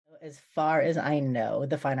As far as I know,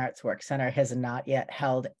 the Fine Arts Work Center has not yet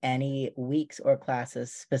held any weeks or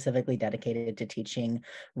classes specifically dedicated to teaching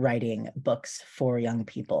writing books for young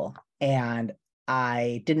people. And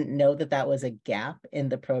I didn't know that that was a gap in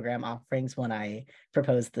the program offerings when I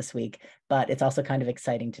proposed this week, but it's also kind of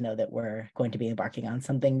exciting to know that we're going to be embarking on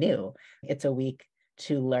something new. It's a week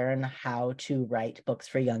to learn how to write books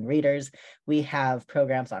for young readers. We have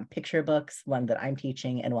programs on picture books, one that I'm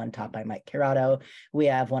teaching and one taught by Mike Curato. We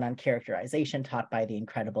have one on characterization taught by the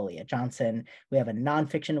incredible Leah Johnson. We have a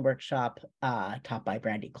nonfiction workshop taught by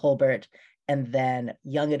Brandy Colbert, and then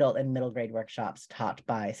young adult and middle grade workshops taught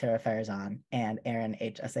by Sarah Farazan and Aaron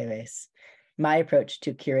H. Aceves. My approach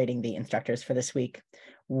to curating the instructors for this week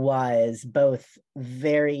was both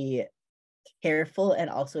very careful and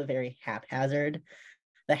also very haphazard.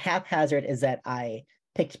 The haphazard is that I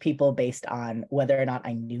picked people based on whether or not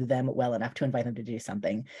I knew them well enough to invite them to do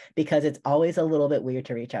something, because it's always a little bit weird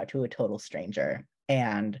to reach out to a total stranger.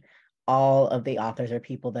 And all of the authors are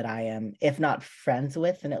people that I am, if not friends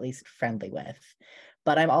with, then at least friendly with.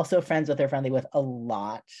 But I'm also friends with or friendly with a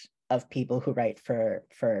lot of people who write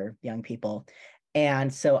for young people.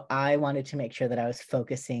 And so I wanted to make sure that I was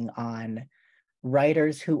focusing on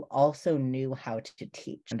writers who also knew how to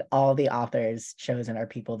teach. And all the authors chosen are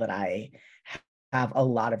people that I have a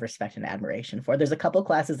lot of respect and admiration for. There's a couple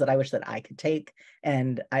classes that I wish that I could take,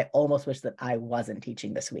 and I almost wish that I wasn't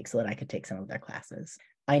teaching this week so that I could take some of their classes.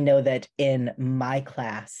 I know that in my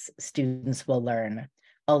class, students will learn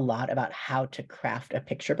a lot about how to craft a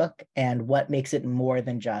picture book and what makes it more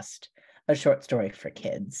than just a short story for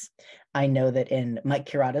kids. I know that in Mike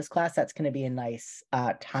Curato's class, that's going to be a nice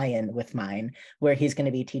tie-in with mine, where he's going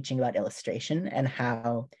to be teaching about illustration and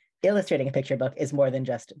how illustrating a picture book is more than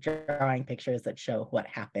just drawing pictures that show what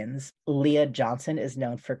happens. Leah Johnson is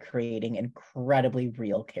known for creating incredibly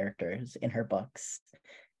real characters in her books.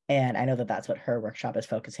 And I know that that's what her workshop is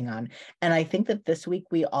focusing on. And I think that this week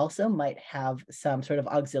we also might have some sort of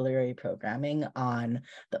auxiliary programming on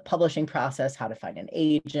the publishing process, how to find an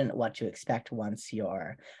agent, what to expect once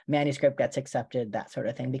your manuscript gets accepted, that sort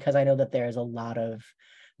of thing, because I know that there's a lot of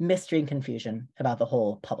mystery and confusion about the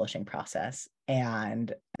whole publishing process.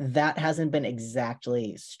 And that hasn't been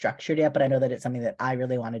exactly structured yet, but I know that it's something that I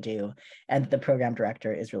really want to do and the program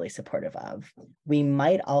director is really supportive of. We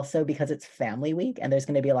might also, because it's family week and there's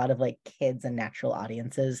going to be a lot of like kids and natural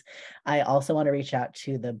audiences, I also want to reach out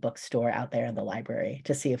to the bookstore out there in the library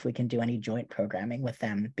to see if we can do any joint programming with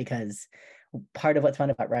them, because part of what's fun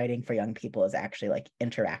about writing for young people is actually like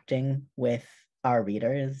interacting with our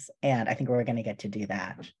readers. And I think we're going to get to do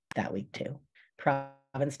that week too.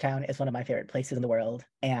 Provincetown is one of my favorite places in the world,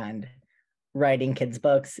 and writing kids'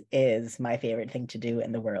 books is my favorite thing to do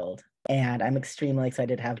in the world. And I'm extremely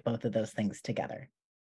excited to have both of those things together.